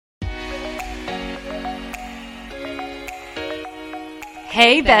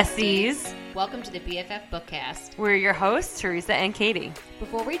Hey, besties! Welcome to the BFF Bookcast. We're your hosts, Teresa and Katie.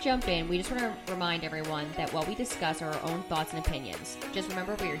 Before we jump in, we just want to remind everyone that while we discuss our own thoughts and opinions, just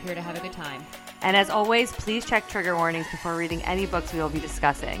remember we are here to have a good time. And as always, please check trigger warnings before reading any books we will be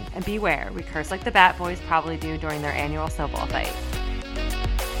discussing. And beware, we curse like the Bat Boys probably do during their annual snowball fight.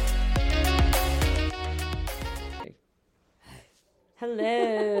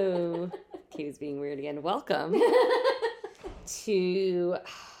 Hello! Katie's being weird again. Welcome to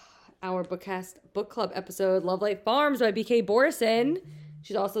our Bookcast book club episode, Lovelight Farms by BK Borison.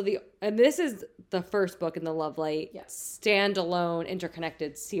 She's also and this is the first book in the Lovelight standalone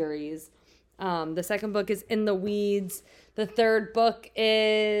interconnected series. The second book is In the Weeds. The third book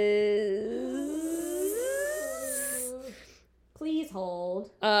is... Please hold.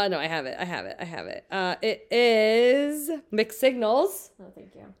 No, I have it. It is Mixed Signals. Oh,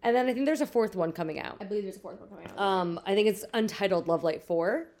 thank you. And then I think there's a fourth one coming out. I believe there's a fourth one coming out. I think it's untitled Lovelight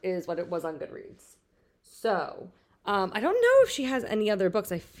 4 is what it was on Goodreads. So, I don't know if she has any other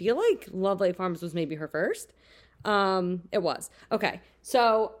books. I feel like Lovelight Farms was maybe her first. It was. Okay.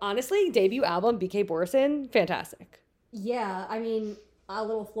 So, honestly, debut album, BK Borison, fantastic. Yeah, I mean, a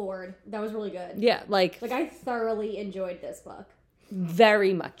little floored. That was really good. Yeah, like I thoroughly enjoyed this book.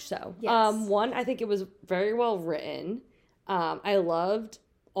 Very much so. Yes. One, I think it was very well written. I loved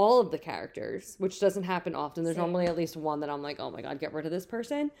all of the characters, which doesn't happen often. There's normally at least one that I'm like, oh my god, get rid of this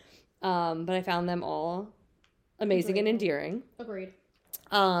person. But I found them all amazing and endearing. Agreed.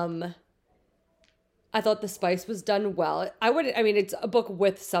 I thought the spice was done well. It's a book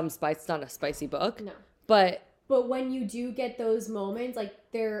with some spice. It's not a spicy book. No. But when you do get those moments, I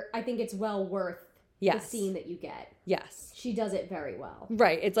think it's well worth the scene that you get. Yes. She does it very well.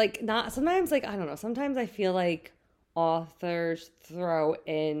 Right. It's like not, sometimes like, I don't know, sometimes I feel like authors throw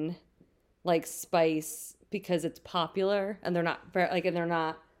in like spice because it's popular and they're not very, like,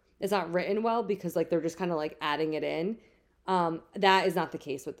 it's not written well because like they're just kind of like adding it in. That is not the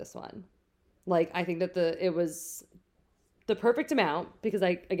case with this one. Like, I think that it was the perfect amount because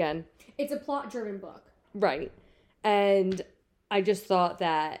It's a plot-driven book. Right. And I just thought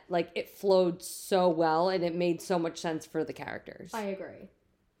that, like, it flowed so well and it made so much sense for the characters. I agree.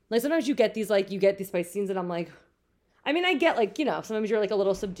 Like, sometimes you get these spice scenes and I'm like, I mean, I get, like, you know, sometimes you're, like, a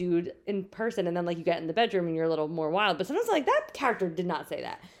little subdued in person and then, like, you get in the bedroom and you're a little more wild. But sometimes, like, that character did not say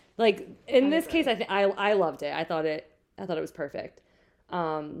that. Like, in this case, I think I loved it. I thought it was perfect.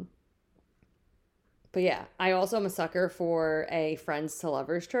 But yeah, I also am a sucker for a friends to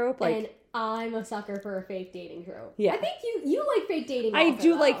lovers trope. Like, and I'm a sucker for a fake dating trope. Yeah. I think you like fake dating. I also,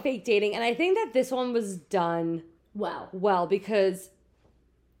 do though. like fake dating, and I think that this one was done well because,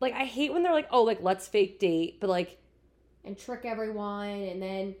 like, I hate when they're like, oh, like, let's fake date, but like, and trick everyone, and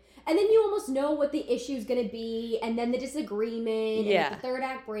then you almost know what the issue's gonna be, and then the disagreement, and like the third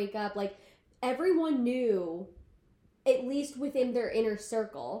act breakup. Like, everyone knew, at least within their inner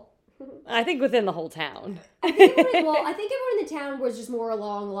circle. I think within the whole town. I think everyone in the town was just more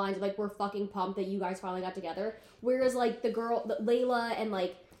along the lines of, like, we're fucking pumped that you guys finally got together. Whereas, like, Layla and,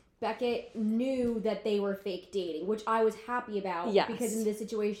 like, Beckett knew that they were fake dating, which I was happy about. Yes. Because in this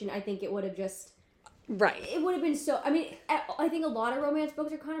situation, I think it would have just... Right. It would have been so... I mean, I think a lot of romance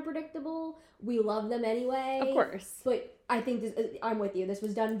books are kind of predictable. We love them anyway. Of course. But I think I'm with you. This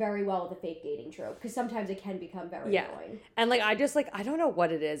was done very well with the fake dating trope. Because sometimes it can become very annoying. And, like, I don't know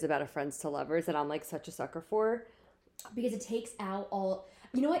what it is about a friends to lovers that I'm, like, such a sucker for. Because it takes out all...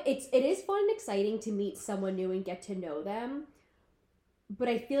 You know what? It is fun and exciting to meet someone new and get to know them. But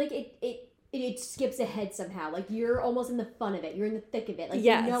I feel like it skips ahead somehow. Like, you're almost in the fun of it. You're in the thick of it. Like,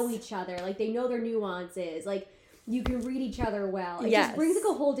 they know each other. Like, they know their nuances. Like, you can read each other well. It just brings, like,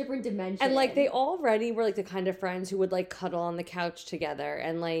 a whole different dimension. And, like, they already were, like, the kind of friends who would, like, cuddle on the couch together.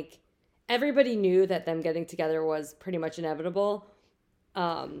 And, like, everybody knew that them getting together was pretty much inevitable.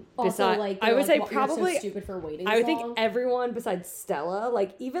 Also, like, I would say probably... You're so stupid for waiting I would think everyone besides Stella,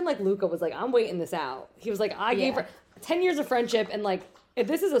 like, even, like, Luka was like, I'm waiting this out. He was like, I gave her 10 years of friendship and, like, if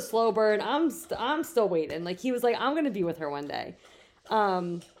this is a slow burn, I'm still waiting. Like, he was like, I'm going to be with her one day.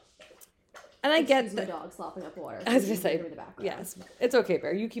 And I get the dog slopping up water. I was going to say, yes, it's okay,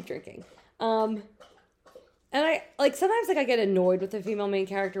 Bear. You keep drinking. And I, like, sometimes, like, I get annoyed with the female main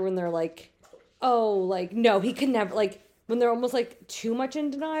character when they're like, oh, like, no, he could never, like, when they're almost, like, too much in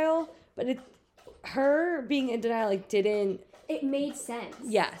denial. But her being in denial, like, didn't. It made sense.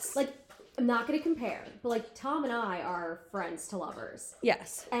 Yes. Like, I'm not going to compare, but, like, Tom and I are friends to lovers.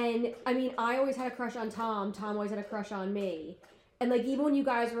 Yes. And, I mean, I always had a crush on Tom. Tom always had a crush on me. And, like, even when you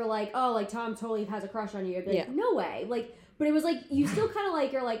guys were like, oh, like, Tom totally has a crush on you, I'd be like, no way. Like, but it was, like, you still kind of,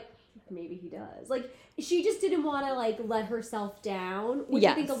 like, you're like, maybe he does. Like, she just didn't want to, like, let herself down, which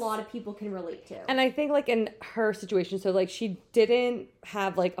I think a lot of people can relate to. And I think, like, in her situation, so, like, she didn't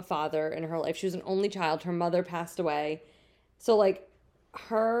have, like, a father in her life. She was an only child. Her mother passed away. So, like,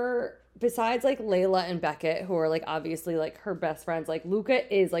 besides, like, Layla and Beckett, who are, like, obviously, like, her best friends, like,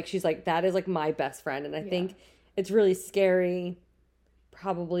 Luka is, like, she's, like, that is, like, my best friend. And I think it's really scary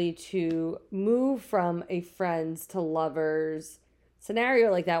probably to move from a friends to lovers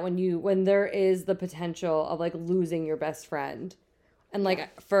scenario like that when there is the potential of, like, losing your best friend. And,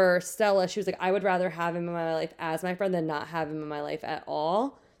 like, for Stella, she was like, I would rather have him in my life as my friend than not have him in my life at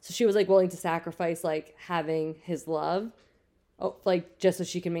all. So she was, like, willing to sacrifice, like, having his love, like, just so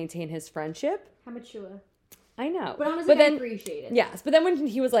she can maintain his friendship. How mature. I know. But honestly, I appreciate it. Yes. But then when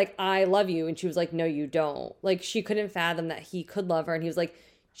he was like, I love you, and she was like, no, you don't. Like, she couldn't fathom that he could love her. And he was like,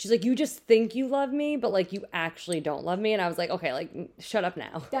 she's like, you just think you love me, but, like, you actually don't love me. And I was like, okay, like, shut up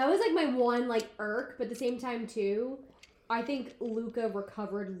now. That was, like, my one, like, irk. But at the same time, too, I think Luka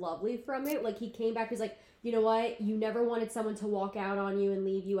recovered lovely from it. Like, he came back, he's like, you know what? You never wanted someone to walk out on you and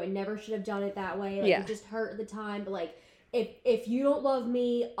leave you. I never should have done it that way. Like, it just hurt at the time. But, like, if you don't love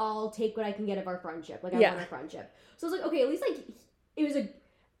me, I'll take what I can get of our friendship. Like, I want our friendship. So I was like, okay, at least, like,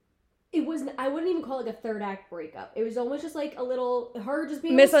 I wouldn't even call it, like, a third act breakup. It was almost just, like, a little, her just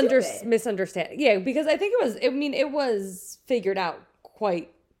being misunderstanding. Yeah, because I think it was figured out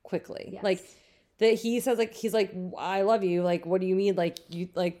quite quickly. Yes. Like, that he says, like, he's like, I love you. Like, what do you mean? Like, you,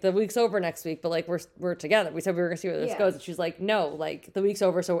 like, the week's over next week, but, like, we're together. We said we were going to see where this goes. And she's like, no, like, the week's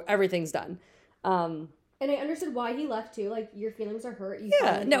over, so everything's done. And I understood why he left, too. Like, your feelings are hurt.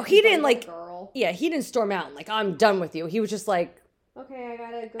 No, he didn't, like, he didn't storm out and, like, I'm done with you. He was just like, okay, I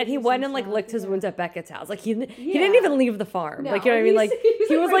gotta go. And he went and, like, licked his wounds at Beckett's house. Like, he didn't even leave the farm. No, like, you know what I mean? Like,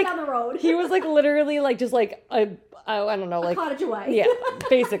 he was like, down the road. He was, like, literally, like, just, like, I don't know, like, a cottage away. Yeah,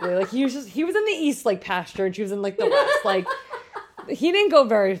 basically. Like, he was in the east, like, pasture, and she was in, like, the west. Like, he didn't go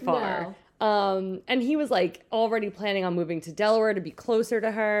very far. No. And he was, like, already planning on moving to Delaware to be closer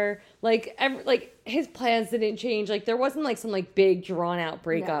to her. Like, his plans didn't change. Like, there wasn't, like, some, like, big drawn-out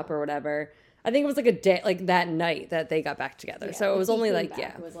breakup or whatever. I think it was, like, a day, like, that night that they got back together. Yeah, so it was only, like,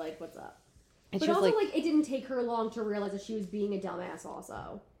 It was like, what's up? But also, like, it didn't take her long to realize that she was being a dumbass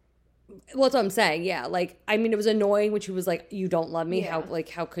also. Well, that's what I'm saying, yeah. Like, I mean, it was annoying when she was like, you don't love me. Yeah.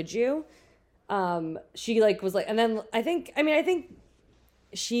 How could you? She, like, was like, and then I think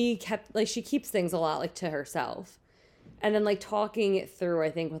she keeps things a lot, like, to herself. And then, like, talking it through, I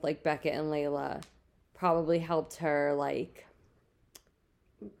think, with, like, Beckett and Layla probably helped her, like,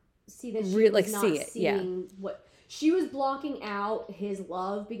 see that she was not seeing what she was blocking out his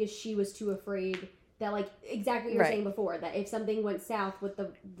love because she was too afraid that, like, exactly what you were saying before, that if something went south with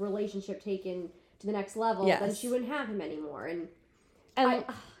the relationship taken to the next level, then she wouldn't have him anymore. And it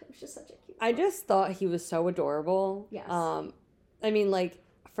was just such a cute story. I just thought he was so adorable. Yes. I mean, like,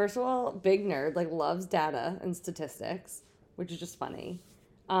 first of all, big nerd, like, loves data and statistics, which is just funny.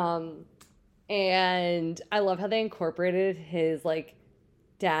 And I love how they incorporated his, like,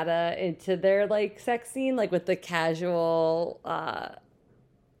 data into their, like, sex scene, like, with the casual,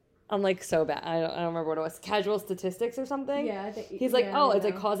 I'm, like, so bad. I don't remember what it was. Casual statistics or something? Yeah, I think... He's like, it's,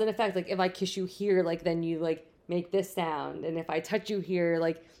 like, cause and effect. Like, if I kiss you here, like, then you, like, make this sound. And if I touch you here,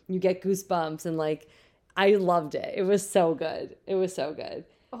 like, you get goosebumps. And, like, I loved it. It was so good. It was so good.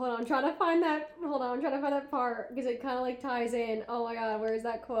 Hold on, I'm trying to find that part, because it kind of, like, ties in. Oh, my God, where is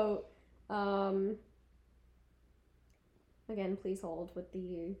that quote? Again, please hold with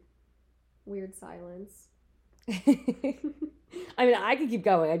the weird silence. I mean, I could keep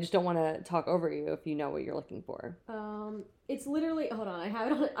going. I just don't want to talk over you if you know what you're looking for. It's literally, hold on, I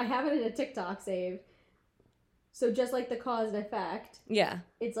have it in a TikTok saved. So just like the cause and effect. Yeah.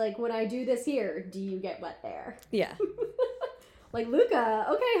 It's like, when I do this here, do you get wet there? Yeah. Like, Luka,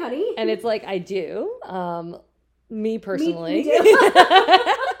 okay, honey. And it's like, I do. Me personally. Me too.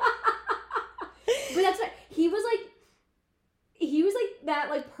 But that's what, he was like that,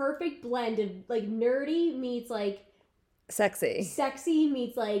 like, perfect blend of, like, nerdy meets, like, sexy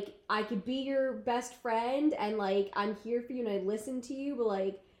meets, like, I could be your best friend and, like, I'm here for you and I listen to you. But,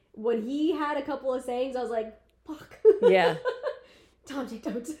 like, when he had a couple of sayings, I was like, fuck. Yeah. Don't.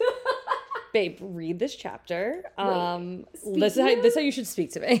 Babe, read this chapter. This is how you should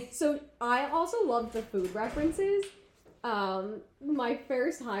speak to me. So I also loved the food references. My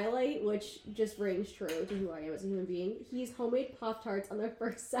first highlight, which just rings true to who I am as a human being, he's homemade Pop-Tarts on the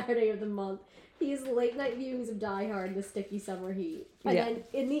first Saturday of the month. He's late night viewings of Die Hard in the sticky summer heat. And then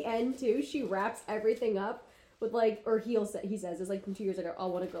in the end, too, she wraps everything up with like, or he says it's like from 2 years ago. I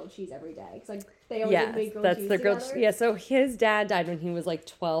want a grilled cheese every day. It's like they always make grilled cheese together. Yeah. So his dad died when he was like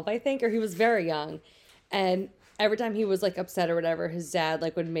 12, I think, or he was very young, and every time he was like upset or whatever, his dad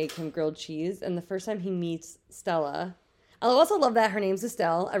like would make him grilled cheese. And the first time he meets Stella, I also love that her name's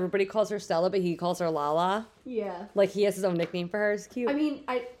Estelle. Everybody calls her Stella, but he calls her Lala. Yeah. Like he has his own nickname for her. It's cute. I mean,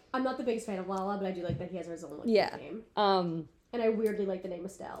 I'm not the biggest fan of Lala, but I do like that he has his own nickname. And I weirdly like the name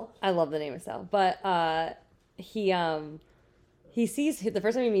Estelle. I love the name Estelle, but he sees the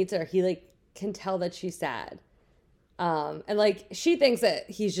first time he meets her, he like can tell that she's sad. And like she thinks that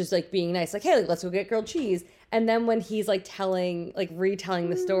he's just like being nice, like, hey, like, let's go get grilled cheese. And then when he's like retelling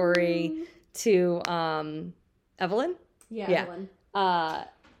the story to Evelyn. Yeah. Evelyn.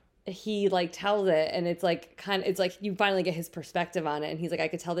 He like tells it, and it's like it's like you finally get his perspective on it, and he's like, I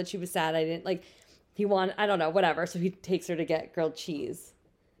could tell that she was sad. I didn't like I don't know, whatever. So he takes her to get grilled cheese.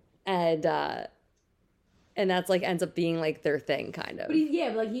 And that's like ends up being like their thing kind of. But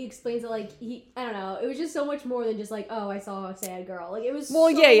he explains it like I don't know. It was just so much more than just like, oh, I saw a sad girl. Like it was.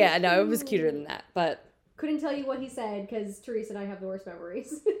 Well, no, it was cuter than that, but couldn't tell you what he said because Teresa and I have the worst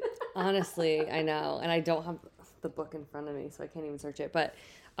memories. Honestly, I know, and I don't have the book in front of me, so I can't even search it. But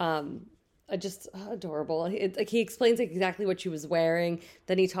just adorable. Like he explains like exactly what she was wearing.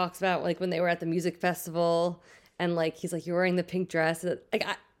 Then he talks about like when they were at the music festival, and like he's like, you're wearing the pink dress. Like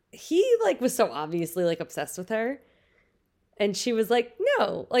he like was so obviously like obsessed with her, and she was like,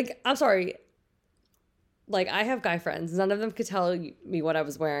 no, like I'm sorry, like I have guy friends, none of them could tell me what I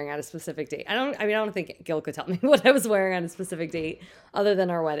was wearing at a specific date. I don't think Gil could tell me what I was wearing on a specific date other than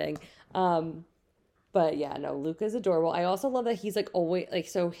our wedding. But yeah, no, Luka's adorable. I also love that he's like always like,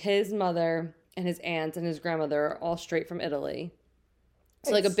 so his mother and his aunts and his grandmother are all straight from Italy.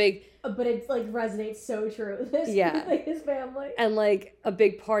 So like a big, but it's like resonates so true with his, like his family. And like a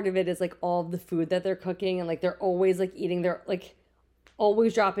big part of it is like all of the food that they're cooking, and like they're always like eating their like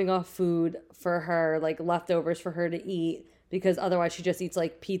always dropping off food for her, like leftovers for her to eat, because otherwise she just eats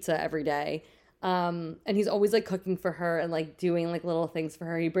like pizza every day. And he's always like cooking for her and like doing like little things for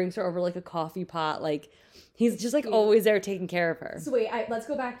her. He brings her over like a coffee pot. Like he's just like always there taking care of her. So wait, let's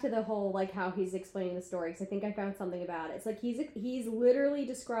go back to the whole like how he's explaining the story, because I think I found something about it. It's like he's literally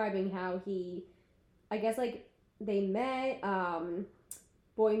describing how I guess like they met,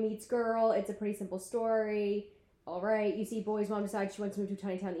 boy meets girl. It's a pretty simple story. All right, you see boy's mom decides she wants to move to a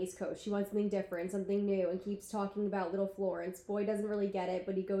tiny town on the East Coast. She wants something different, something new, and keeps talking about little Florence. Boy doesn't really get it,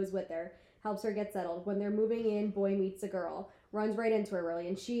 but he goes with her. Helps her get settled. When they're moving in, boy meets a girl. Runs right into her, really.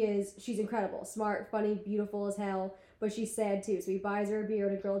 And she's incredible. Smart, funny, beautiful as hell. But she's sad, too. So he buys her a beer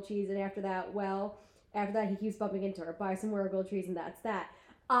and a grilled cheese. And after that, he keeps bumping into her. Buys some more grilled cheese, and that's that.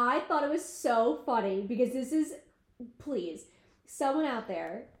 I thought it was so funny. Because this is, please, someone out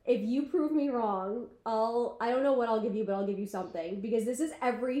there, if you prove me wrong, I don't know what I'll give you, but I'll give you something. Because this is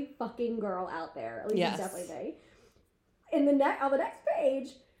every fucking girl out there. At least it's definitely me. On the next page,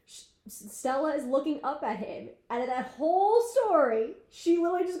 Stella is looking up at him, and in that whole story, she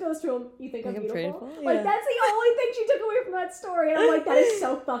literally just goes to him, you think I'm beautiful? Like, that's the only thing she took away from that story, and I'm like, that is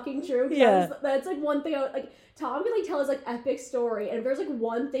so fucking true. That's like one thing, like, Tom can like tell his like epic story, and if there's like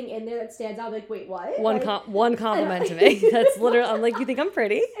one thing in there that stands out, I'm like, wait, what? One compliment to me. That's literally, I'm like, you think I'm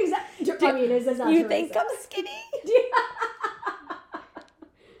pretty? Exactly. I mean, is that you think I'm skinny?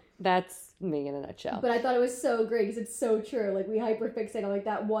 That's me in a nutshell. But I thought it was so great because it's so true. Like we hyperfixate on like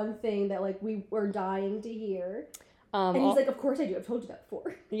that one thing that like we were dying to hear. And he's like, of course I do. I've told you that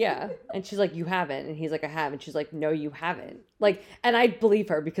before. Yeah. And she's like, you haven't. And he's like, I have. And she's like, no, you haven't. Like, and I believe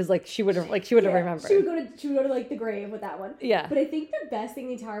her because like she would have remembered. She would go to like the grave with that one. Yeah. But I think the best thing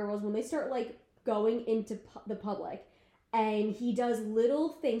in the entire world is when they start like going into the public, and he does little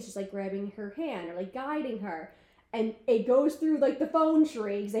things just like grabbing her hand or like guiding her. And it goes through, like, the phone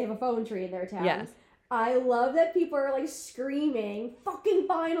tree, because they have a phone tree in their town. Yes. I love that people are, like, screaming, fucking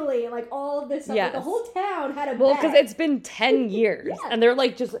finally, and, like, all of this stuff. Yes. Like, the whole town had a Well, because it's been 10 years. Yeah. And they're,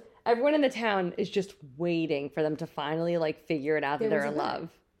 like, just, everyone in the town is just waiting for them to finally, like, figure it out that they're in love.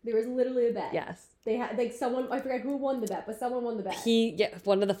 There was literally a bet. Yes. They had, like, someone, I forget who won the bet, but someone won the bet.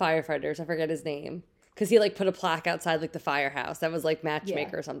 One of the firefighters, I forget his name. Because he, like, put a plaque outside, like, the firehouse. That was, like,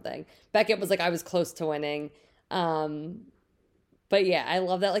 matchmaker or something. Beckett was like, I was close to winning. But yeah, I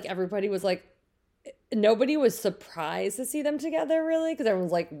love that, like, everybody was like, nobody was surprised to see them together, really, because everyone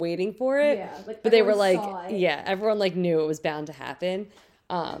was, like, waiting for it. Yeah, like, but they were like, everyone, like, knew it was bound to happen.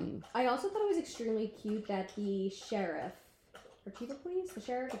 I also thought it was extremely cute that the sheriff, or chief of police?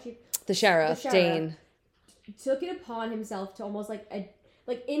 The sheriff, Dane, took it upon himself to almost, like,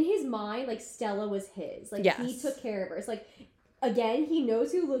 in his mind, like, Stella was his. Like, he took care of her. It's like, again, he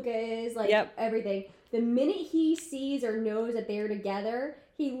knows who Luka is, like, Yep. everything. The minute he sees or knows that they're together,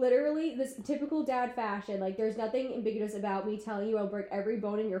 he literally, this typical dad fashion, like, there's nothing ambiguous about me telling you I'll break every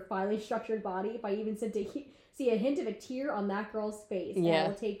bone in your finely structured body if I even see a hint of a tear on that girl's face. Yeah. And I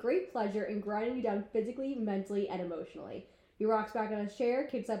will take great pleasure in grinding you down physically, mentally, and emotionally. He rocks back on his chair,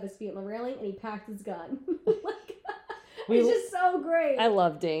 kicks up his feet on the railing, and he packs his gun. Like, it's just so great. I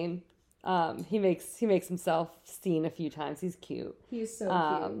love Dane. He makes himself seen a few times. He's cute. He's so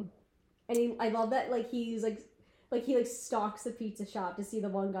cute. And I love that, like, he's, like he stalks the pizza shop to see the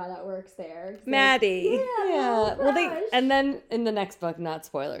one guy that works there. Maddie. Yeah. Well, and then in the next book, not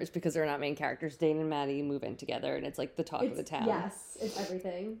spoilers because they're not main characters, Dane and Maddie move in together, and it's like the talk of the town. Yes, it's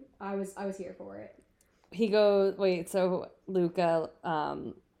everything. I was here for it. He goes, so Luka,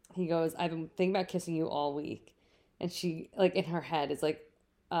 he goes, I've been thinking about kissing you all week. And she, like, in her head is like,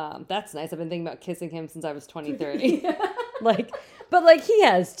 that's nice. I've been thinking about kissing him since I was 23. Like, but, like, he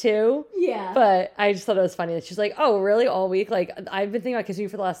has too. Yeah. But I just thought it was funny that she's like, oh, really? All week? Like, I've been thinking about kissing you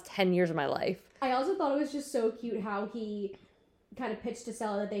for the last 10 years of my life. I also thought it was just so cute how he kind of pitched to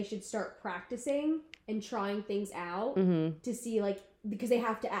Stella that they should start practicing and trying things out to see, like, because they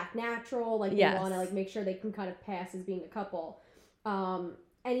have to act natural. Like, they want to, like, make sure they can kind of pass as being a couple.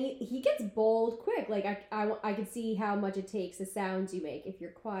 And he gets bold quick. Like, I could see how much it takes, the sounds you make, if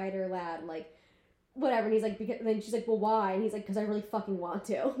you're quiet or loud, and, like, whatever. And he's like, and then she's like, well, why? And he's like, because I really fucking want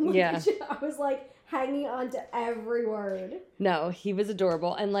to. Like, yeah. I was, like, hanging on to every word. No, he was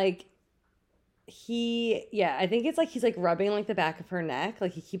adorable. And, like, I think it's, like, he's, like, rubbing, like, the back of her neck.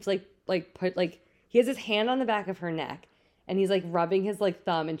 Like, he keeps, he has his hand on the back of her neck. And he's, like, rubbing his, like,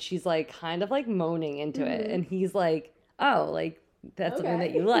 thumb. And she's, like, kind of, like, moaning into it. And he's, like, oh, like, that's something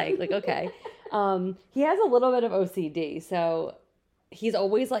that you like. Like, okay. He has a little bit of OCD. So he's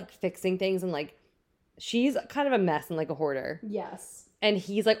always, like, fixing things. And, like, she's kind of a mess and, like, a hoarder. Yes. And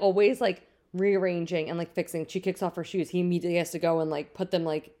he's, like, always, like, rearranging and, like, fixing. She kicks off her shoes. He immediately has to go and, like, put them,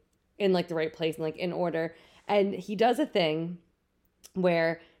 like, in, like, the right place and, like, in order. And he does a thing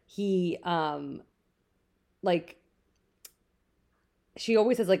where he, like, she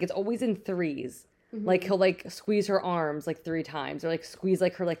always says, like, it's always in threes. Like, he'll, like, squeeze her arms, like, 3 times. Or, like, squeeze,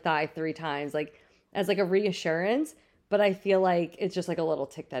 like, her, like, thigh 3 times. Like, as, like, a reassurance. But I feel like it's just, like, a little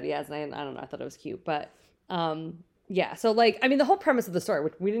tick that he has. And I don't know. I thought it was cute. But, yeah. So, like, I mean, the whole premise of the story,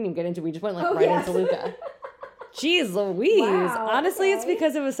 which we didn't even get into. We just went, like, into Luka. Jeez Louise. Wow, honestly, it's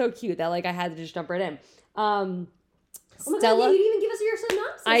because it was so cute that, like, I had to just jump right in. Oh my Stella, God, you didn't even give us your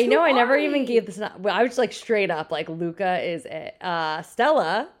synopsis. I know, I never even gave the synopsis. I was just, like, straight up, like, Luka is it.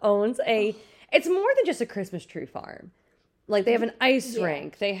 Stella owns it's more than just a Christmas tree farm. Like, they have an ice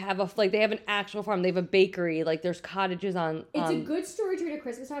rink. They have they have an actual farm. They have a bakery. Like, there's cottages on. It's a good story to read at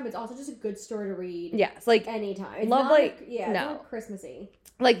Christmas time, but it's also just a good story to read. Yes, like anytime. It's Lovelight. It's not Christmassy.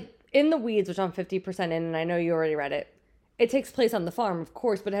 Like, In the Weeds, which I'm 50% in, and I know you already read it. It takes place on the farm, of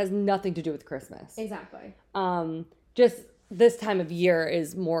course, but it has nothing to do with Christmas. Exactly. Just this time of year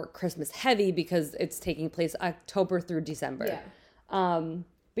is more Christmas heavy because it's taking place October through December. Yeah.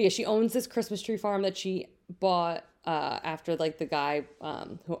 But yeah, she owns this Christmas tree farm that she bought after, like, the guy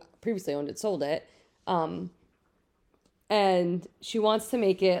who previously owned it sold it. And she wants to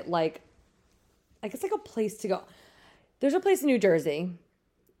make it, like, I guess, like, a place to go. There's a place in New Jersey,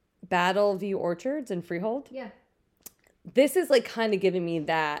 Battle View Orchards in Freehold. Yeah. This is, like, kind of giving me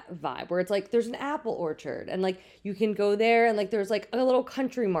that vibe where it's, like, there's an apple orchard and, like, you can go there and, like, there's, like, a little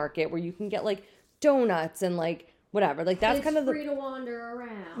country market where you can get, like, donuts and, like, whatever. Like, that's kind of free to wander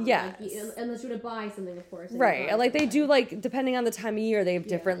around. Yes. Like, unless you want to buy something, of course. Right. And, like, they do, like, depending on the time of year, they have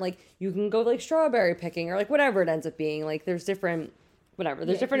different, like, you can go, like, strawberry picking or, like, whatever it ends up being. Like, there's different, whatever.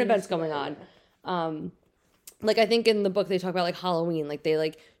 There's different events going on. Like, I think in the book they talk about, like, Halloween. Like, they,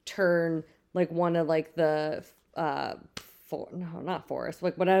 like, turn, like, one of, like, the, not forest,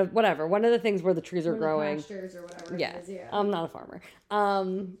 like, whatever. One of the things where the trees are growing. Pastures or whatever. Yeah. It is, yeah. I'm not a farmer.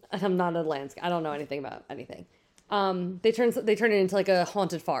 And I'm not a landscape. I don't know anything about anything. They turn it into, like, a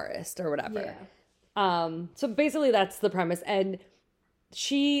haunted forest or whatever. Yeah. So basically that's the premise. And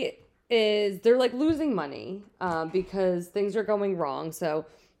they're, like, losing money, because things are going wrong. So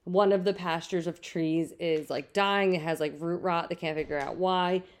one of the pastures of trees is, like, dying. It has, like, root rot. They can't figure out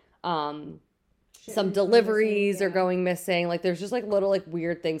why. Some deliveries are going missing. Like, there's just, like, little, like,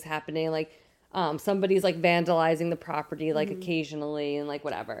 weird things happening. Like, somebody's, like, vandalizing the property, like, occasionally and, like,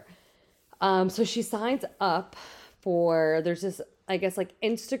 whatever. So she signs up there's this, I guess, like,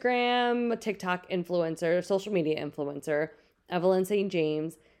 Instagram, TikTok influencer, social media influencer, Evelyn St.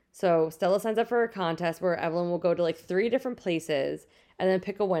 James. So Stella signs up for a contest where Evelyn will go to, like, 3 different places and then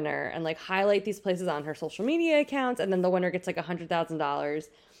pick a winner and like highlight these places on her social media accounts, and then the winner gets like $100,000.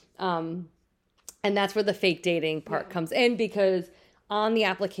 And that's where the fake dating part comes in, because on the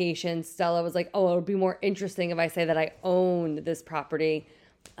application, Stella was like, oh, it would be more interesting if I say that I own this property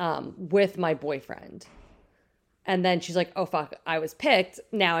with my boyfriend. And then she's like, oh, fuck, I was picked.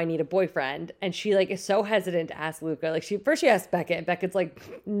 Now I need a boyfriend. And she like is so hesitant to ask Luka. Like she asked Beckett, and Beckett's like,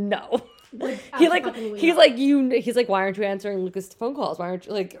 no. He's like, why aren't you answering Luka's phone calls? Why aren't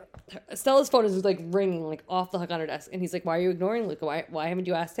you like, Stella's phone is like ringing like off the hook on her desk. And he's like, why are you ignoring Luka? Why haven't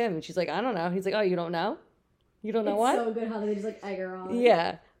you asked him? And she's like, I don't know. He's like, oh, you don't know? You don't know what? It's so good how they just like egg her on.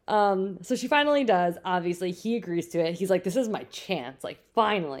 Yeah. So she finally does. Obviously, he agrees to it. He's like, this is my chance. Like,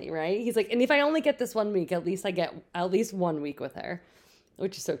 finally, right? He's like, and if I only get this 1 week, at least I get at least 1 week with her,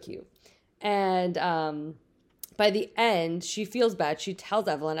 which is so cute. And by the end, she feels bad. She tells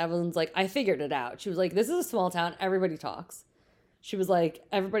Evelyn. Evelyn's like, I figured it out. She was like, this is a small town. Everybody talks. She was like,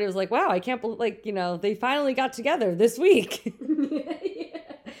 everybody was like, wow, I can't believe, like, you know, they finally got together this week. Yeah.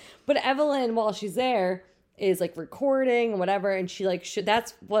 But Evelyn, while she's there, is like recording and whatever, and she like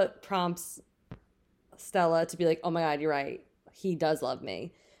that's what prompts Stella to be like, oh my god, you're right, he does love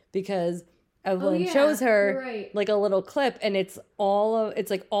me, because Evelyn shows her like a little clip, and it's all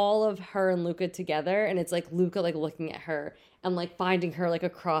of her and Luka together, and it's like Luka like looking at her and like finding her like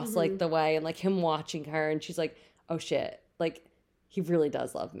across like the way, and like him watching her, and she's like, oh shit, like he really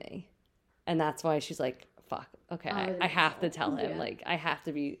does love me. And that's why she's like, fuck, okay, I have to tell him, like I have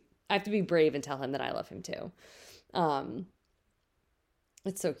to be brave and tell him that I love him too.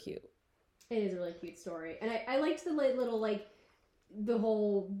 It's so cute. It is a really cute story. And I liked the little, like, the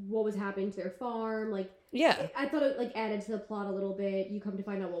whole, what was happening to their farm. Like, yeah. I thought it, like, added to the plot a little bit. You come to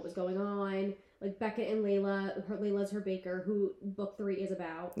find out what was going on. Like, Beckett and Layla's her baker, who book 3 is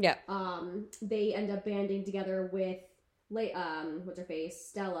about. Yeah. They end up banding together with, what's her face?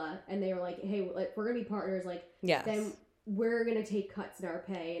 Stella. And they were like, hey, like, we're going to be partners. Like, then we're gonna take cuts in our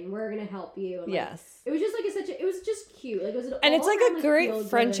pay, and we're gonna help you. And, like, yes, it was just like it was just cute. Like, it was and it's like a great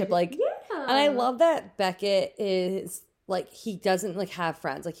friendship. Like, yeah. And I love that Beckett is like, he doesn't like have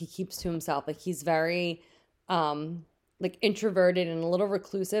friends. Like, he keeps to himself. Like, he's very like introverted and a little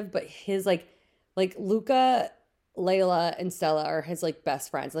reclusive. But his like Luka, Layla, and Stella are his like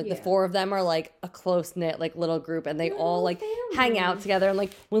best friends. Like the 4 of them are like a close knit like little group, and they all like hang out together. And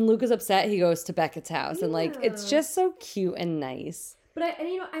like when Luka's upset, he goes to Beckett's house, and like it's just so cute and nice. But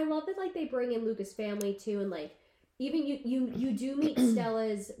I love that like they bring in Luka's family too, and like even you do meet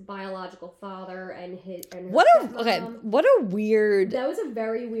Stella's biological father and her stepmom. What a weird. That was a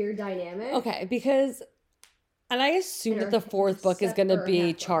very weird dynamic. Okay, because. And I assume that the 4th book is going to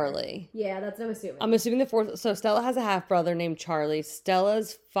be Charlie. Yeah, that's what I'm assuming. I'm assuming the 4th. So Stella has a half-brother named Charlie.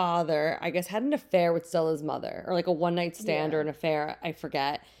 Stella's father, I guess, had an affair with Stella's mother. Or like a one-night stand or an affair. I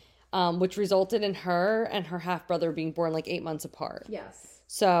forget. Which resulted in her and her half-brother being born like 8 months apart. Yes.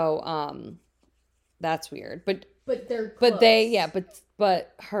 So that's weird. But they're close.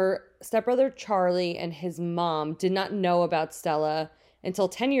 But her stepbrother Charlie and his mom did not know about Stella until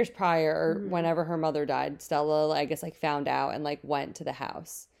 10 years prior, or whenever her mother died. Stella, I guess, like found out and like went to the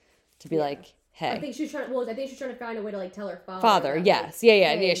house to be like, hey. I think she's trying to find a way to like tell her father. Yes.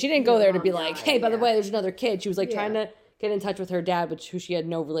 Like, yeah. She didn't go there to be like, hey, by the way, there's another kid. She was like trying to get in touch with her dad, who she had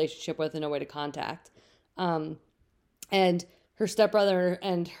no relationship with and no way to contact. And her stepbrother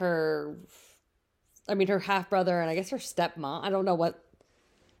and her half-brother and I guess her stepmom. I don't know what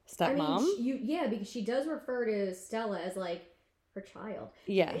stepmom. I mean, because she does refer to Stella as like her child.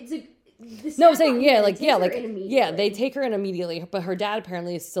 Yeah. I'm saying they take her in immediately, but her dad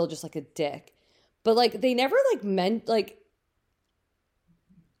apparently is still just like a dick. But like they never like meant like,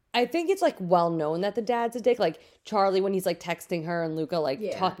 I think it's like well known that the dad's a dick. Like Charlie, when he's like texting her, and Luka like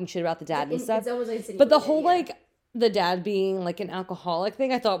talking shit about the dad and stuff. But the whole like the dad being like an alcoholic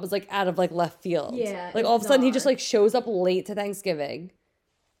thing, I thought was like out of like left field. Yeah. Like all of a sudden he just like shows up late to Thanksgiving,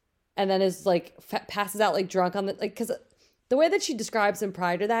 and then is like passes out like drunk on the like, because the way that she describes him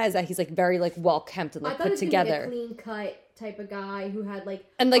prior to that is that he's like very like well kept and like put together. I thought he was a clean cut type of guy who had like,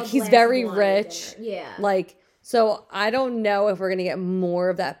 and like he's very rich. Yeah. Like, so I don't know if we're gonna get more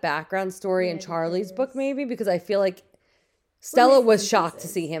of that background story in Charlie's book, maybe, because I feel like Stella was shocked to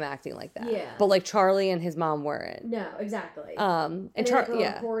see him acting like that. Yeah. But like Charlie and his mom weren't. No, exactly. And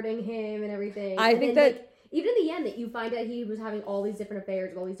recording him and everything. I think that like, even in the end that you find out he was having all these different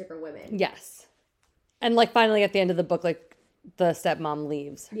affairs with all these different women. Yes. And like finally at the end of the book, like the stepmom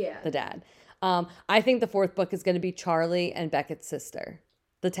leaves the dad. I think the 4th book is going to be Charlie and Beckett's sister,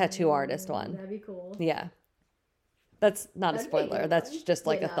 the tattoo artist one. That'd be cool. Yeah. That's not a spoiler. That's just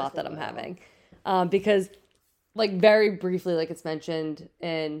like a thought that I'm having. Because like very briefly, like it's mentioned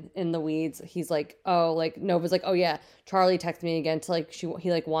in the weeds, he's like, oh, like Nova's like, oh yeah, Charlie texted me again to like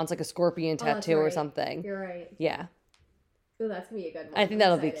he like wants like a scorpion tattoo or something. You're right. Yeah. Oh, that's gonna be a good one. I think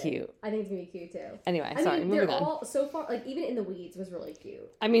that'll be cute. I think it's gonna be cute too. Anyway, I mean, moving they're on. all so far, like even in the weeds was really cute.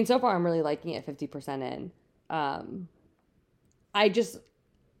 I mean, so far I'm really liking it 50% in. I just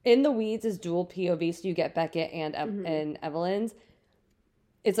in the weeds is dual POV, so you get Beckett and Evelyn's.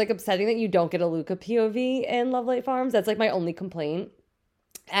 It's like upsetting that you don't get a Luka POV in Lovelight Farms. That's like my only complaint.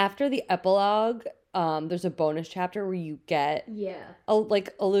 After the epilogue, there's a bonus chapter where you get a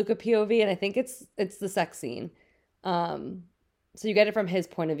Luka POV, and I think it's the sex scene. So you get it from his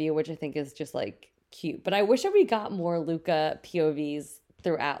point of view, which I think is just like cute. But I wish that we got more Luka POVs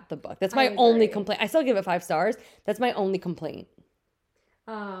throughout the book. That's my only complaint. I still give it 5 stars. That's my only complaint.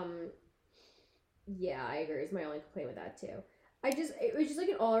 Yeah, I agree. It's my only complaint with that too. It was just like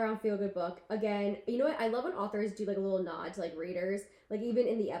an all-around feel-good book. Again, you know what? I love when authors do like a little nod to like readers. Like even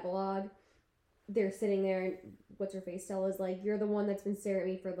in the epilogue, they're sitting there and what's-her-face Stella's like, you're the one that's been staring at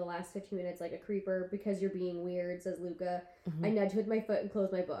me for the last 15 minutes like a creeper because you're being weird, says Luka. I nudged with my foot and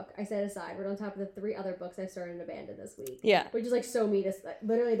closed my book. I set aside. We're on top of the 3 other books I started and abandoned this week. Yeah. Which is like so me.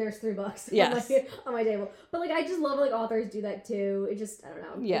 Literally there's 3 books on my table. But like I just love like authors do that too. It just, I don't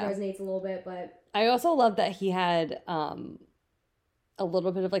know. Yeah. It resonates a little bit, but. I also love that he had a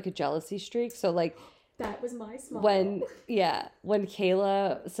little bit of like a jealousy streak. So like. That was my smile. When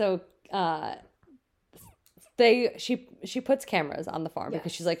Kayla, so she puts cameras on the farm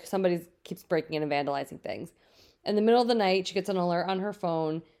because she's like, somebody keeps breaking in and vandalizing things. In the middle of the night, she gets an alert on her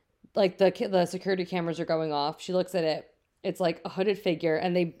phone. Like the security cameras are going off. She looks at it. It's like a hooded figure,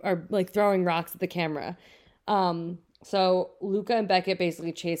 and they are like throwing rocks at the camera. So Luka and Beckett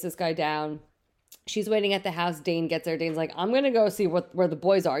basically chase this guy down. She's waiting at the house. Dane gets there. Dane's like, I'm gonna go see where the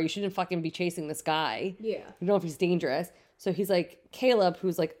boys are. You shouldn't fucking be chasing this guy. Yeah. You know if he's dangerous. So he's like, Caleb,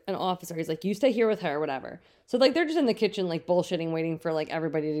 who's like an officer, he's like, you stay here with her, whatever. So like they're just in the kitchen like bullshitting, waiting for like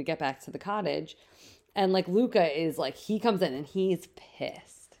everybody to get back to the cottage. And like Luka is like, he comes in and he's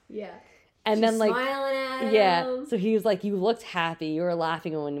pissed. Yeah. And she's then like smiling at him. Yeah. So he was like, you looked happy. You were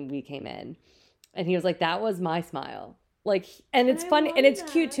laughing when we came in. And he was like, that was my smile. Like, and it's funny and it's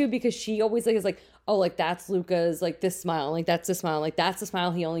cute too because she always like is like, oh, like that's Luka's like this smile, like that's the smile, like that's the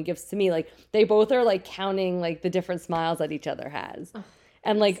smile he only gives to me. Like they both are like counting like the different smiles that each other has,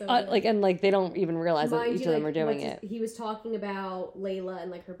 and like so and like they don't even realize that each of them are doing it. He was talking about Layla and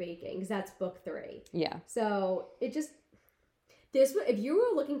like her baking because that's book 3. Yeah. So it just if you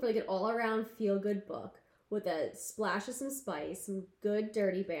were looking for like an all around feel good book with a splash of some spice, some good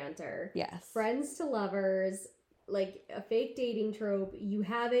dirty banter, yes, friends to lovers. Like a fake dating trope, you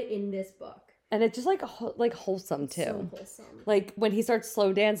have it in this book. And it's just like wholesome too. So wholesome. Like when he starts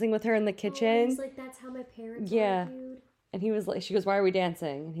slow dancing with her in the kitchen. He's like, that's how my parents argued. And he was like, she goes, why are we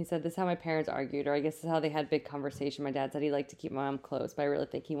dancing? And he said, this is how my parents argued, or I guess this is how they had big conversation. My dad said he liked to keep my mom close, but I really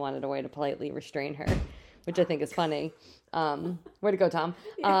think he wanted a way to politely restrain her, which I think is funny. Way to go, Tom.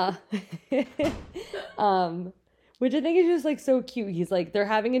 Which I think is just like so cute. He's like, they're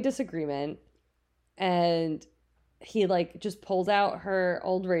having a disagreement, and he like just pulls out her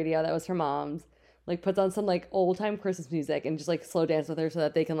old radio that was her mom's, like puts on some like old time Christmas music and just like slow dance with her so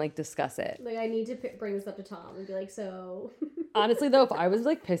that they can like discuss it. Like I need to bring this up to Tom and be like, so. Honestly though, if I was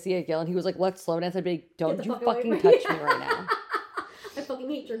like pissy at Gil and he was like, let's slow dance, I'd be like, don't you fucking touch me right now. I fucking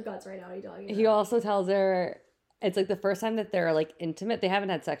hate your guts right now. What are you talking about? He also tells her it's like the first time that they're like intimate. They haven't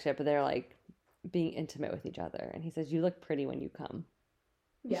had sex yet, but they're like being intimate with each other. And he says, you look pretty when you come.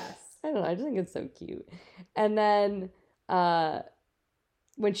 Yes. I don't know. I just think it's so cute. And then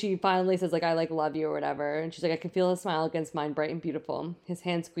when she finally says, like, I, like, love you or whatever, and she's like, I can feel his smile against mine, bright and beautiful. His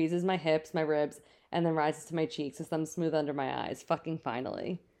hand squeezes my hips, my ribs, and then rises to my cheeks, his thumb smooth under my eyes. Fucking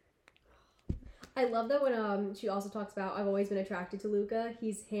finally. I love that when she also talks about, I've always been attracted to Luka.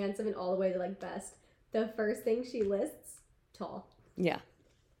 He's handsome in all the ways I like best. The first thing she lists, tall. Yeah.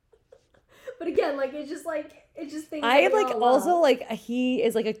 But again, like, it's just things I like also love. Like he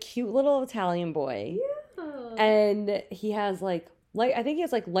is like a cute little Italian boy. Yeah. And he has like I think he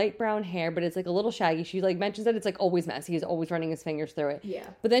has like light brown hair, but it's like a little shaggy. She like mentions that it's like always messy. He's always running his fingers through it. Yeah.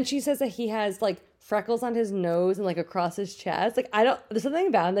 But then she says that he has like freckles on his nose and like across his chest. Like there's something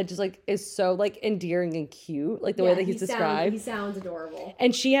about him that just like is so like endearing and cute. Like the way that he's described. He sounds adorable.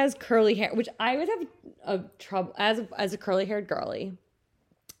 And she has curly hair, which I would have a trouble as a curly haired girly.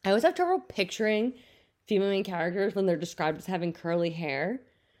 I always have trouble picturing female main characters when they're described as having curly hair,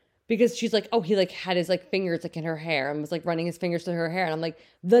 because she's like, oh, he like had his like fingers like in her hair and was like running his fingers through her hair, and I'm like,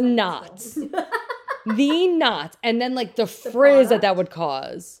 the knots, the knots, and then like the frizz that would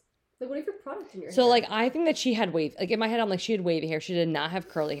cause. Like, what if your product in your hair? So, like, I think that she had wave. Like, in my head, I'm like, she had wavy hair. She did not have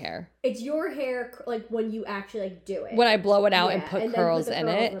curly hair. It's your hair, like, when you actually, like, do it. When I blow it out and put curls put the in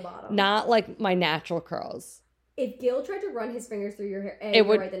curls it. in the bottom. Not, like, my natural curls. If Gil tried to run his fingers through your hair, It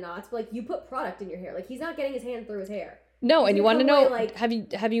would write the knots, but, like, you put product in your hair. Like, he's not getting his hand through his hair. No, and you want to know, like, have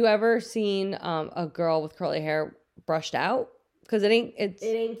you ever seen a girl with curly hair brushed out? Because it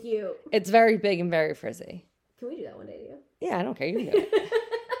ain't cute. It's very big and very frizzy. Can we do that one day, Dia? Yeah, I don't care. You can do it.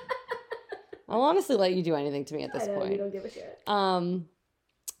 I'll honestly let you do anything to me at this point. You don't give a shit.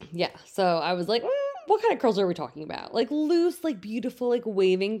 Yeah. So I was like, what kind of curls are we talking about? Like loose, like beautiful, like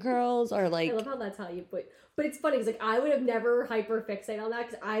waving curls, or like. I love how that's how you put. But it's funny because like I would have never hyper fixate on that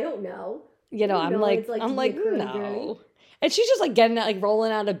because I don't know. You know, I'm like no. Girly. And she's just like getting out, like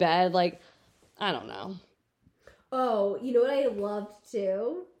rolling out of bed, like I don't know. Oh, you know what I loved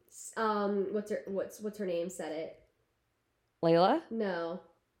too? What's her name? Said it. Layla? No.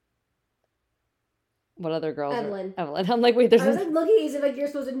 What other girls? Evelyn. Evelyn. I'm like, wait, there's. I was like looking at you as if like you're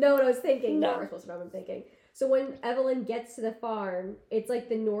supposed to know what I was thinking. No. No, we're supposed to know what I'm thinking. So when Evelyn gets to the farm, it's like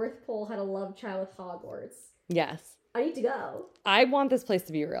the North Pole had a love child with Hogwarts. Yes. I need to go. I want this place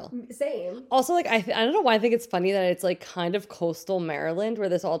to be real. Same. Also, like, I don't know why I think it's funny that it's, like, kind of coastal Maryland where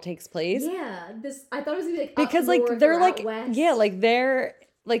this all takes place. Yeah. I thought it was going to be, like, because, up like, north they're, or like, out west. yeah, like, they're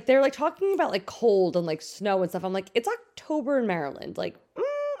talking about, like, cold and, like, snow and stuff. I'm like, it's October in Maryland. Like,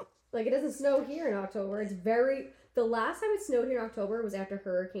 Like, it doesn't snow here in October. The last time it snowed here in October was after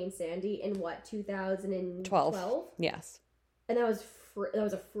Hurricane Sandy in, 2012? Yes. And that was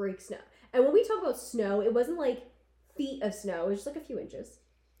a freak snow. And when we talk about snow, it wasn't, like, feet of snow. It was just, like, a few inches.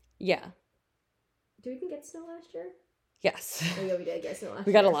 Yeah. Did we even get snow last year? Yes. Oh, yeah, we did get snow last year.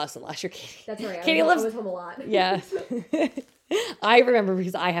 We got a lot of snow last year, Katie. That's right. Katie I was home a lot. Yeah. I remember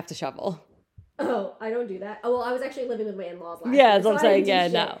because I have to shovel. Oh, I don't do that. Oh, well, I was actually living with my in-laws last year. Yeah, that's what I'm saying. Yeah,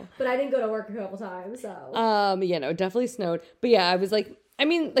 no. But I didn't go to work a couple times, so. Yeah, no, it definitely snowed. But yeah, I was like, I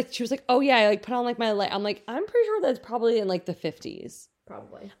mean, like, she was like, oh yeah, I like put on like my light. I'm like, I'm pretty sure that's probably in like the 50s.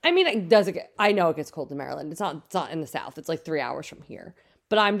 Probably. I mean, I know it gets cold in Maryland. It's not in the South. It's like 3 hours from here.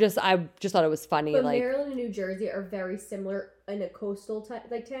 But I just thought it was funny. But like Maryland and New Jersey are very similar in a coastal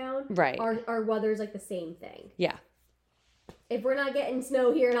town. Right. Our weather's like the same thing. Yeah. If we're not getting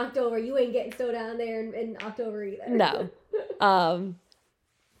snow here in October, you ain't getting snow down there in October either. No.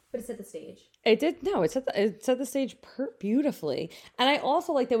 But it set the stage. It did. No, it set the stage beautifully. And I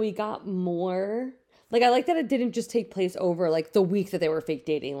also like that we got more. Like, I like that it didn't just take place over, like, the week that they were fake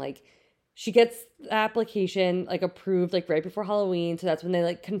dating. Like, she gets the application, like, approved, like, right before Halloween. So that's when they,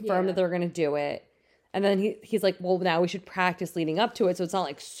 like, confirm that they're going to do it. And then he's like, well, now we should practice leading up to it. So it's not,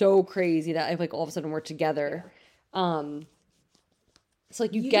 like, so crazy that, like, all of a sudden we're together. Yeah. So,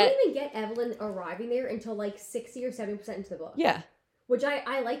 like, you don't even get Evelyn arriving there until, like, 60 or 70% into the book. Yeah. Which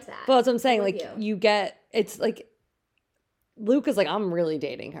I liked that. Well, that's what I'm saying. Like, you get, it's, like, Luke is like, I'm really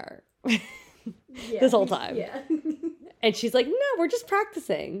dating her. This whole time. Yeah. And she's like, no, we're just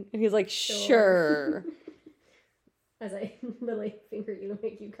practicing. And he's like, sure. As I literally finger you to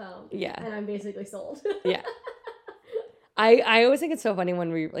make you come. Yeah. And I'm basically sold. Yeah. I always think it's so funny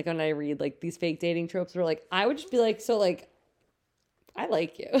when I read like these fake dating tropes where like I would just be like, so like I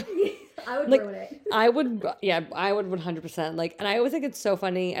like you. I would like, ruin it. I would 100%. Like, and I always think it's so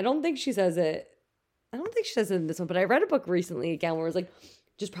funny. I don't think she says it in this one, but I read a book recently again where it was like,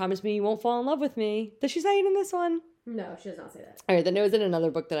 just promise me you won't fall in love with me. Does she say it in this one? No, she does not say that. All right, then it was in another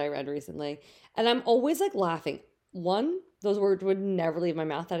book that I read recently. And I'm always like laughing. One, those words would never leave my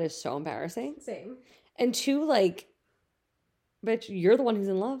mouth. That is so embarrassing. Same. And two, like, bitch, you're the one who's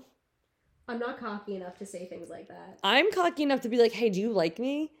in love. I'm not cocky enough to say things like that. I'm cocky enough to be like, hey, do you like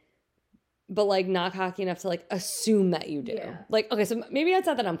me? But like not cocky enough to like assume that you do. Yeah. Like, okay, so maybe it's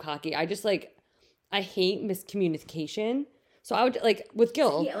not that I'm cocky. I just like, I hate miscommunication. So I would like with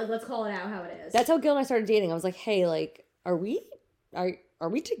Gil. Yeah, like let's call it out how it is. That's how Gil and I started dating. I was like, hey, like, are we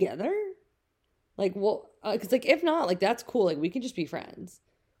together? Like, well, because like if not, like that's cool. Like we can just be friends.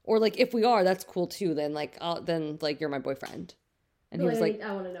 Or like if we are, that's cool too. Then like you're my boyfriend. And he was like,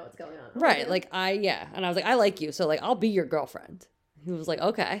 I want to know what's going on. Right, like and I was like, I like you, so like I'll be your girlfriend. He was like,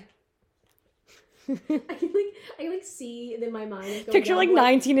 okay. I can see in my mind is going picture like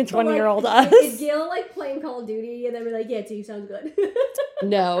 19 and 20-year-old us. us. Is Gil like playing Call of Duty and then we're like, yeah, too, sounds good.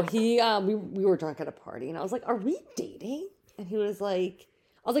 No, he we were drunk at a party and I was like, are we dating? And he was like,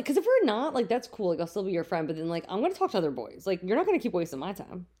 I was like, because if we're not, like that's cool, like I'll still be your friend, but then like I'm gonna talk to other boys. Like you're not gonna keep wasting my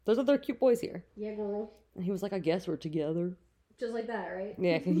time. There's other cute boys here. Yeah, girl. And he was like, I guess we're together. Just like that, right?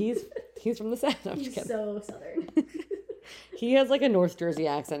 Yeah, cause he's from the South. I'm he's just so southern. He has like a North Jersey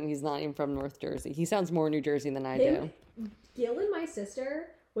accent and he's not even from North Jersey. He sounds more New Jersey than I do. Gil and my sister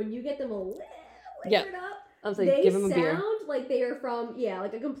when you get them a little Yeah. liquored up, I was like, they give him a beer. sound like they are from,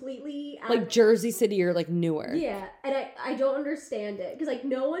 like a completely... Like Jersey City or like Newark. Yeah, and I don't understand it. Because like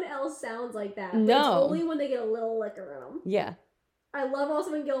no one else sounds like that. But No. It's only when they get a little liquor in them. Yeah. I love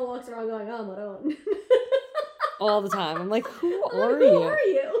also when Gil walks around going, oh, my own. All the time. I'm like, who are Who you? are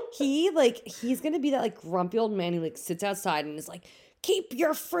you? He's going to be that like grumpy old man who like sits outside and is like, keep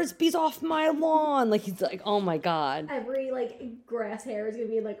your frisbees off my lawn. Like, he's like, oh my God. Every like grass hair is going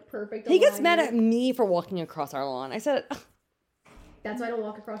to be like perfect. He gets mad at me for walking across our lawn. I said, that's why I don't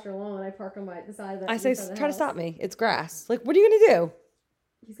walk across your lawn. I park on the side of the I say, the try house. to stop me. It's grass. Like, what are you going to do?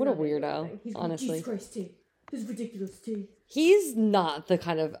 What a gonna do weirdo, anything. He's honestly. Jesus Christ, T. This is ridiculous, T. He's not the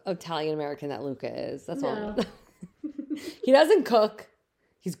kind of Italian American that Luca is. That's all. No. He doesn't cook.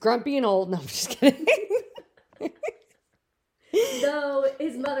 He's grumpy and old. No, I'm just kidding. Though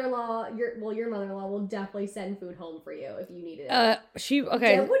his mother-in-law, your mother-in-law will definitely send food home for you if you needed it.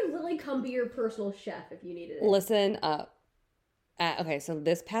 Okay. Deb would literally come be your personal chef if you needed it. Listen up. Okay, so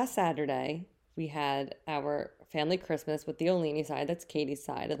this past Saturday, we had our family Christmas with the Olini side. That's Katie's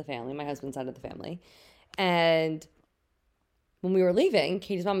side of the family, my husband's side of the family. And when we were leaving,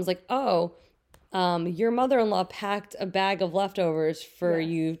 Katie's mom was like, oh, your mother-in-law packed a bag of leftovers for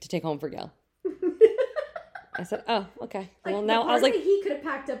you to take home for Gil. I said, oh, okay. Like, well, now I was like, he could have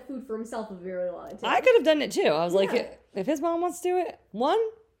packed up food for himself if he really wanted to. I could have done it too. I was like, if his mom wants to do it, one,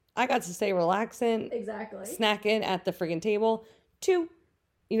 I got to stay relaxing, exactly, snacking at the friggin' table. Two,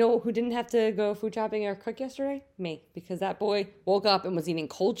 you know who didn't have to go food shopping or cook yesterday? Me, because that boy woke up and was eating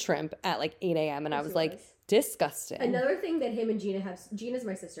cold shrimp at like 8 a.m. and I was like, disgusting. Another thing that him and Gina have, Gina's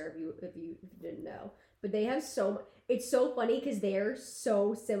my sister, if you didn't know, but they have it's so funny because they're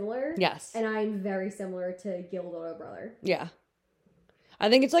so similar. Yes. And I'm very similar to Gil's older brother. Yeah. I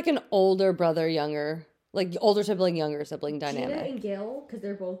think it's like an older brother, younger, like older sibling, younger sibling dynamic. Gina and Gil, because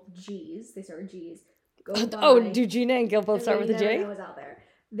they're both G's, they start with G's. Do Gina and Gil both start with a J? Know what's out there.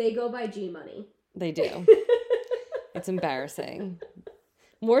 They go by G Money. They do. It's embarrassing.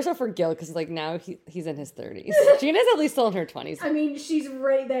 More so for Gil, because like now he's in his 30s. Gina's at least still in her 20s. I mean, she's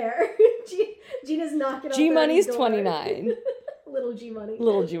right there. Gina's knocking on G Money's 29. Little G Money.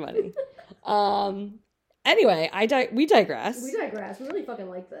 Little G Money. Anyway, we digress. We digress. We really fucking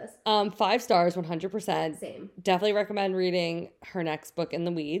like this. 5 stars, 100%. Same. Definitely recommend reading her next book, In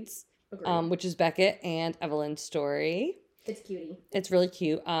the Weeds, which is Beckett and Evelyn's story. It's cutie. It's really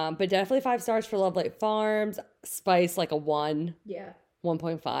cute. But definitely 5 stars for Lovelight Farms. Spice like a 1. Yeah.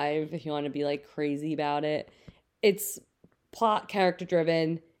 1.5 if you want to be like crazy about it. It's plot character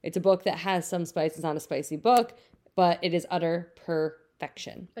driven. It's a book that has some spice. It's not a spicy book, but it is utter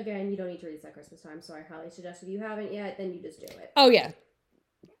perfection. Again, you don't need to read this at Christmas time, so I highly suggest if you haven't yet, then you just do it. Oh yeah.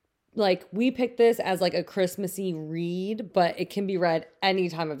 Like we picked this as like a Christmassy read, but it can be read any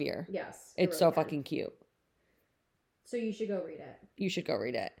time of year. Yes. It's really so fucking cute. So you should go read it. You should go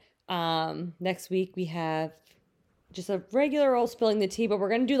read it. Next week we have just a regular old spilling the tea, but we're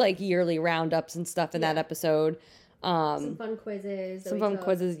going to do like yearly roundups and stuff in that episode. Some fun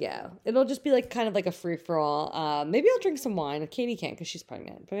quizzes. Yeah. It'll just be like kind of like a free-for-all. Maybe I'll drink some wine. Katie can't because she's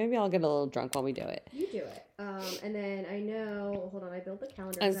pregnant, but maybe I'll get a little drunk while we do it. You do it. And then I know, hold on, I built the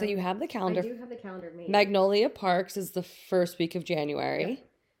calendar. And so you have the calendar. I do have the calendar made. Magnolia Parks is the first week of January. Yep.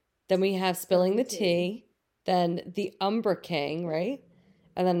 Then we have Spilling the Tea. Then The Umber King, right?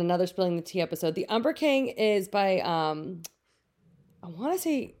 And then another Spilling the Tea episode. The Umber King is by, I want to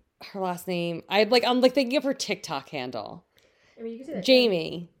say her last name. I'm thinking of her TikTok handle. I mean, you can say that.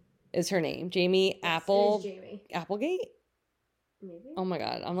 Jamie is her name. Jamie Apple. It is Jamie. Applegate? Maybe. Oh my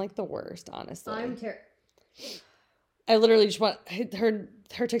God. I'm like the worst, honestly. I'm terrible. I literally just want her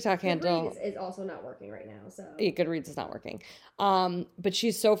TikTok handle. Is also not working right now, so. Yeah, Goodreads is not working. But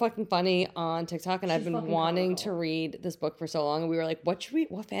she's so fucking funny on TikTok, and I've been wanting to read this book for so long. And we were like, what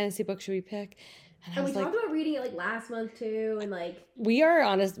fantasy book should we pick? And we talked about reading it like last month too, and like. We are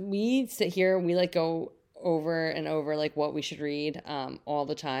honest. We sit here and we like go over and over like what we should read all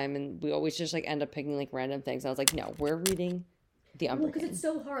the time, and we always just like end up picking like random things. I was like, no, we're reading The Umber King. Because it's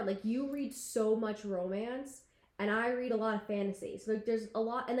so hard. Like you read so much romance. And I read a lot of fantasy. So, like, there's a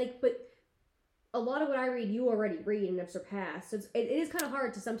lot, and, like, but a lot of what I read, you already read and have surpassed. So, it is kind of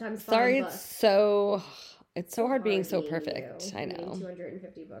hard to sometimes find books. It's so hard being so perfect. I know.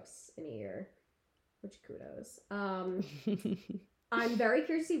 250 books in a year. Which kudos. I'm very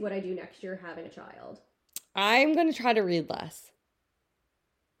curious to see what I do next year having a child. I'm going to try to read less.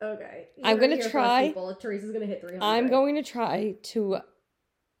 Okay. I'm going to try. Teresa's going to hit 300. I'm going to try to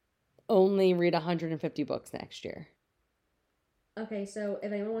only read 150 books next year. Okay, so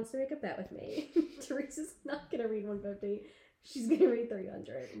if anyone wants to make a bet with me, Teresa's not going to read 150. She's gonna read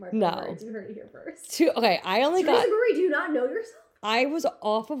 300. Mark No. my words, you heard it here first. Okay, I only Teresa got... Marie, do you not know yourself? I was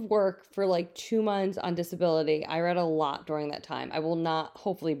off of work for like 2 months on disability. I read a lot during that time. I will not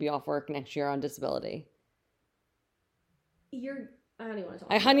hopefully be off work next year on disability. I don't even want to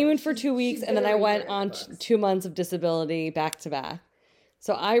talk I about honeymooned it. for 2 weeks and then I went on 2 months of disability back to back.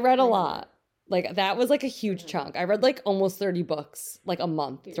 So I read a lot. Like that was like a huge chunk. I read like almost 30 books like a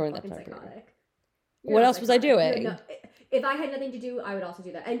month during that time period. What else was I doing? If I had nothing to do, I would also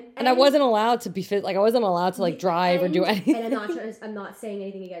do that. And I wasn't allowed to be fit. Like I wasn't allowed to like drive or do anything. And I'm not saying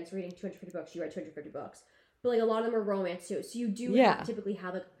anything against reading 250 books. You read 250 books, but like a lot of them are romance too. So you do typically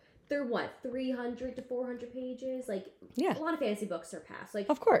have like they're 300 to 400 pages. Like a lot of fantasy books surpass. Like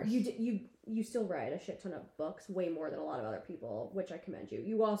of course you still read a shit ton of books, way more than a lot of other people, which I commend you.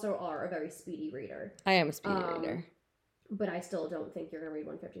 You also are a very speedy reader. I am a speedy reader. But I still don't think you're gonna read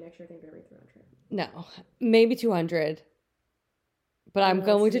 150 next year. I think you're gonna read 300. No, maybe 200. But I'm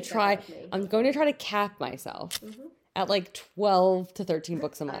going to try. I'm going to try to cap myself at like 12 to 13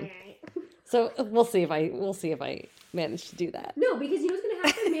 books a month. So we'll see if I manage to do that. No, because you know what's going to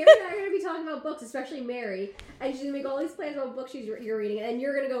happen? Mary and I are going to be talking about books, especially Mary, and she's going to make all these plans about books you're reading, and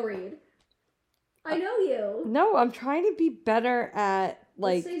you're going to go read. I know you. No, I'm trying to be better at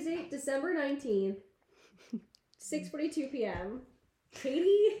like. Let's say December 19th, 6:42 p.m.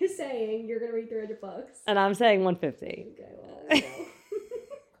 Katie is saying you're going to read 300 books. And I'm saying 150. Okay, well, I don't know.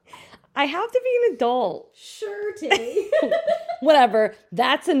 I have to be an adult. Sure, Timmy. Whatever.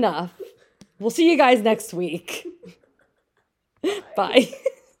 That's enough. We'll see you guys next week. Bye.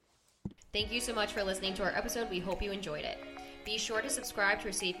 Thank you so much for listening to our episode. We hope you enjoyed it. Be sure to subscribe to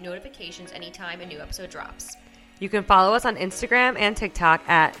receive notifications anytime a new episode drops. You can follow us on Instagram and TikTok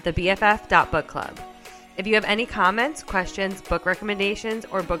at thebff.bookclub. If you have any comments, questions, book recommendations,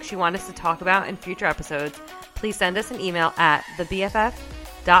 or books you want us to talk about in future episodes, please send us an email at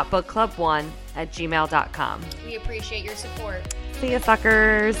thebff.bookclub1@gmail.com. We appreciate your support. See ya,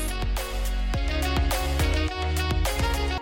 suckers.